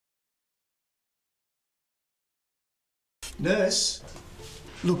Nurse?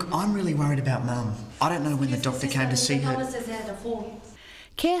 Look, I'm really worried about Mum. I don't know when the doctor came to see her.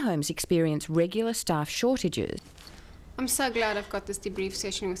 Care homes experience regular staff shortages. I'm so glad I've got this debrief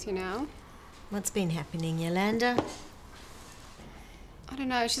session with you now. What's been happening, Yolanda? I don't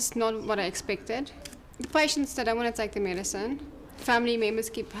know, it's just not what I expected. The patients that don't want to take the medicine, family members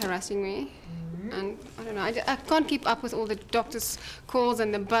keep harassing me. And I don't know, I can't keep up with all the doctor's calls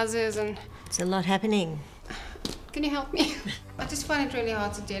and the buzzers and... It's a lot happening. Can you help me? I just find it really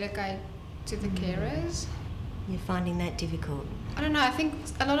hard to dedicate to the carers. You're finding that difficult? I don't know, I think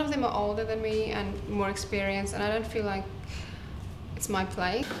a lot of them are older than me and more experienced, and I don't feel like it's my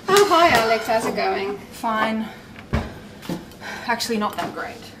place. Oh, hi Alex, how's it going? Fine. Actually, not that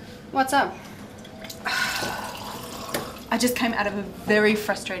great. What's up? I just came out of a very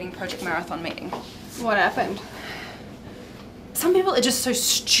frustrating project marathon meeting. What happened? Some people are just so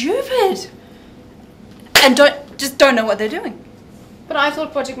stupid and just don't know what they're doing. But I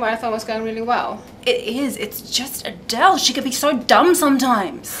thought Project Marathon was going really well. It is. It's just Adele. She could be so dumb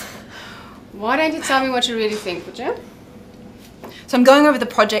sometimes. Why don't you tell me what you really think, would you? So I'm going over the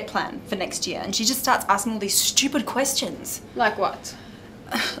project plan for next year, and she just starts asking all these stupid questions. Like what?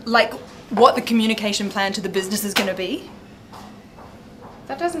 Like what the communication plan to the business is going to be.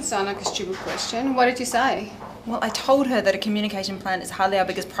 That doesn't sound like a stupid question. What did you say? Well, I told her that a communication plan is hardly our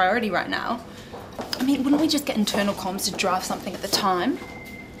biggest priority right now. I mean, wouldn't we just get internal comms to draft something at the time?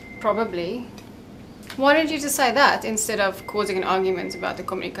 Probably. Why didn't you just say that instead of causing an argument about the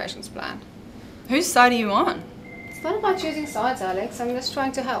communications plan? Whose side are you on? It's not about choosing sides, Alex. I'm just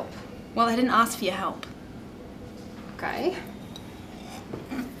trying to help. Well, I didn't ask for your help. Okay.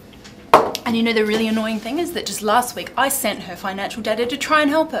 And you know the really annoying thing is that just last week I sent her financial data to try and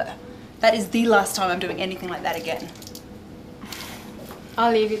help her. That is the last time I'm doing anything like that again.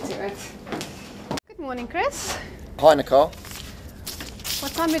 I'll leave you to it. Good morning, Chris. Hi, Nicole.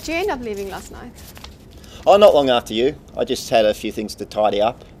 What time did you end up leaving last night? Oh, not long after you. I just had a few things to tidy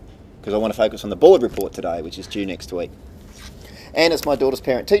up because I want to focus on the board report today, which is due next week. And it's my daughter's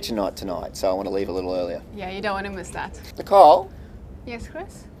parent-teacher night tonight, so I want to leave a little earlier. Yeah, you don't want to miss that. Nicole? Yes,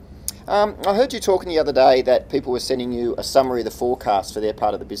 Chris? I heard you talking the other day that people were sending you a summary of the forecast for their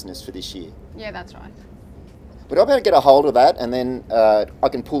part of the business for this year. Yeah, that's right. Would I better get a hold of that and then I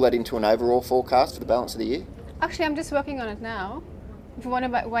can pull that into an overall forecast for the balance of the year? Actually, I'm just working on it now. If you want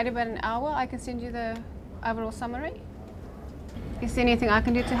to wait about an hour, I can send you the overall summary. Is there anything I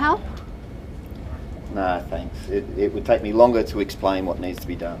can do to help? No, thanks. It would take me longer to explain what needs to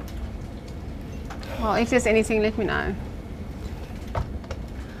be done. Well, if there's anything, let me know.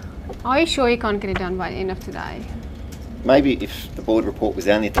 Are you sure you can't get it done by the end of today? Maybe if the board report was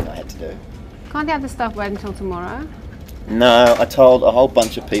the only thing I had to do. Can't the other stuff wait until tomorrow? No, I told a whole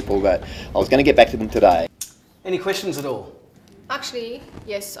bunch of people that I was going to get back to them today. Any questions at all? Actually,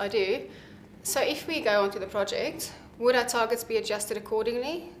 yes, I do. So if we go onto the project, would our targets be adjusted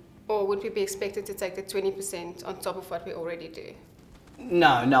accordingly? Or would we be expected to take the 20% on top of what we already do? No,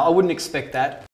 I wouldn't expect that.